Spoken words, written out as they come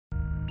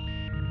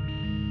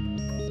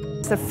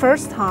the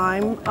first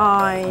time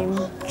I'm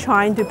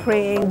trying to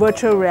bring in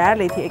virtual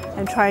reality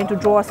and trying to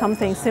draw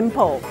something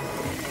simple.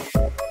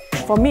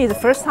 For me, the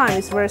first time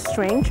is very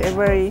strange and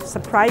very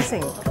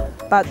surprising.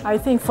 But I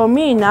think for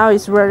me now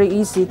it's very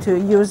easy to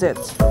use it.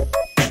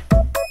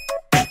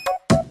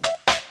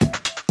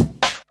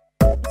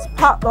 It's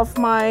part of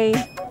my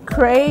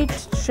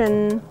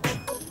creation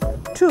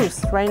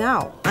tools right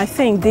now. I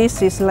think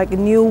this is like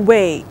a new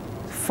way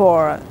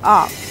for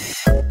art.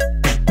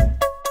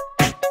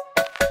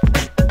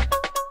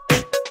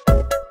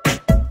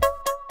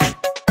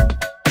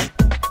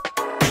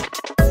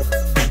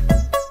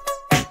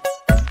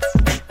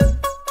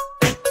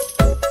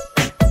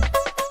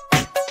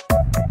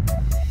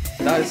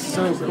 That is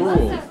so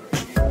cool.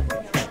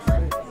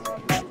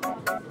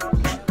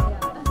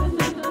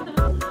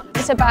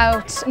 It's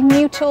about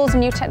new tools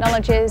and new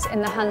technologies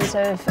in the hands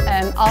of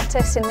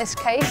artists in this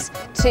case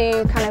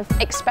to kind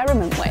of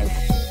experiment with.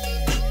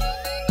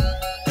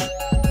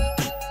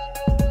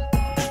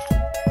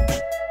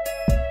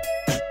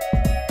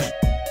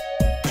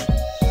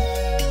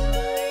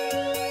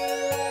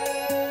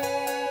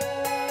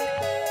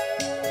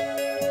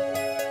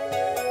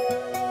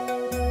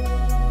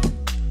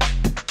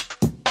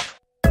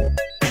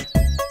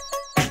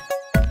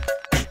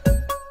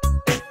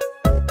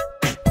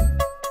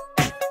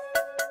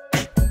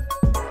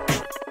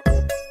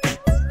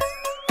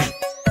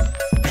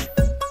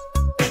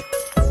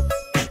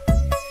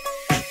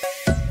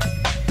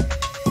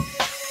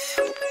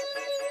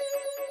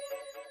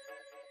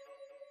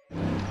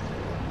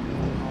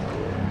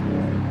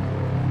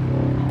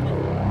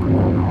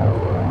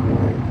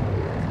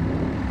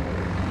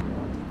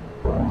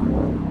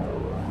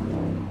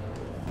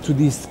 To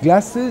these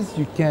glasses,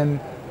 you can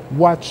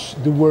watch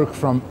the work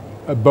from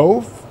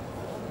above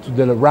to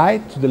the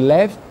right, to the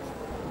left,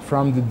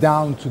 from the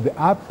down to the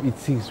up.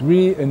 It's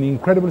really an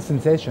incredible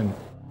sensation.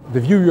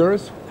 The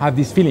viewers have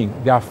this feeling.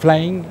 They are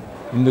flying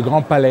in the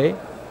Grand Palais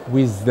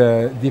with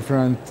the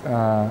different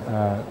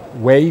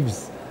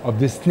waves of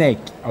the snake,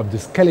 of the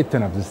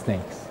skeleton of the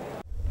snakes.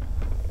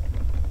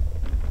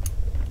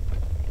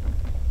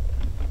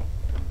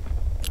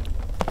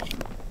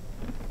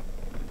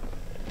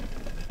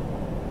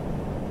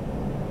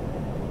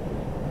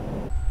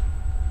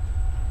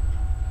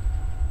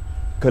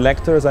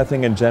 Collectors, I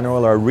think in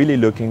general, are really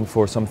looking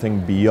for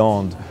something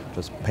beyond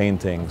just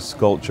paintings,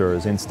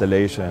 sculptures,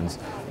 installations,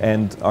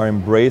 and are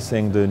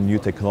embracing the new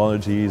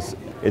technologies.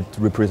 It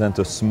represents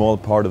a small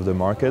part of the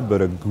market,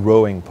 but a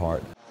growing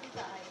part.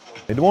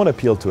 It won't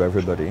appeal to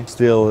everybody.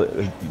 Still,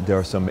 there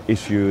are some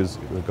issues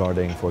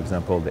regarding, for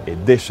example, the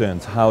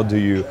editions. How do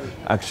you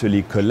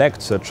actually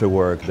collect such a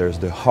work? There's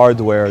the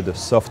hardware, the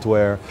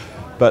software,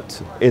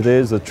 but it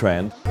is a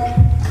trend.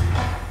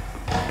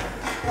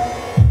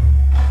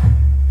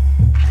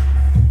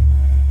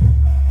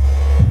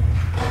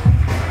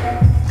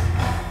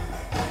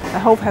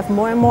 I hope have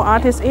more and more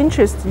artists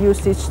interested to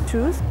use these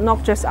tools.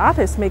 Not just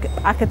artists, make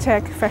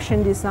architect,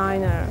 fashion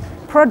designer,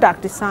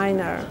 product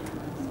designer.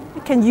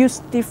 You can use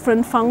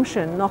different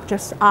functions, not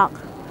just art.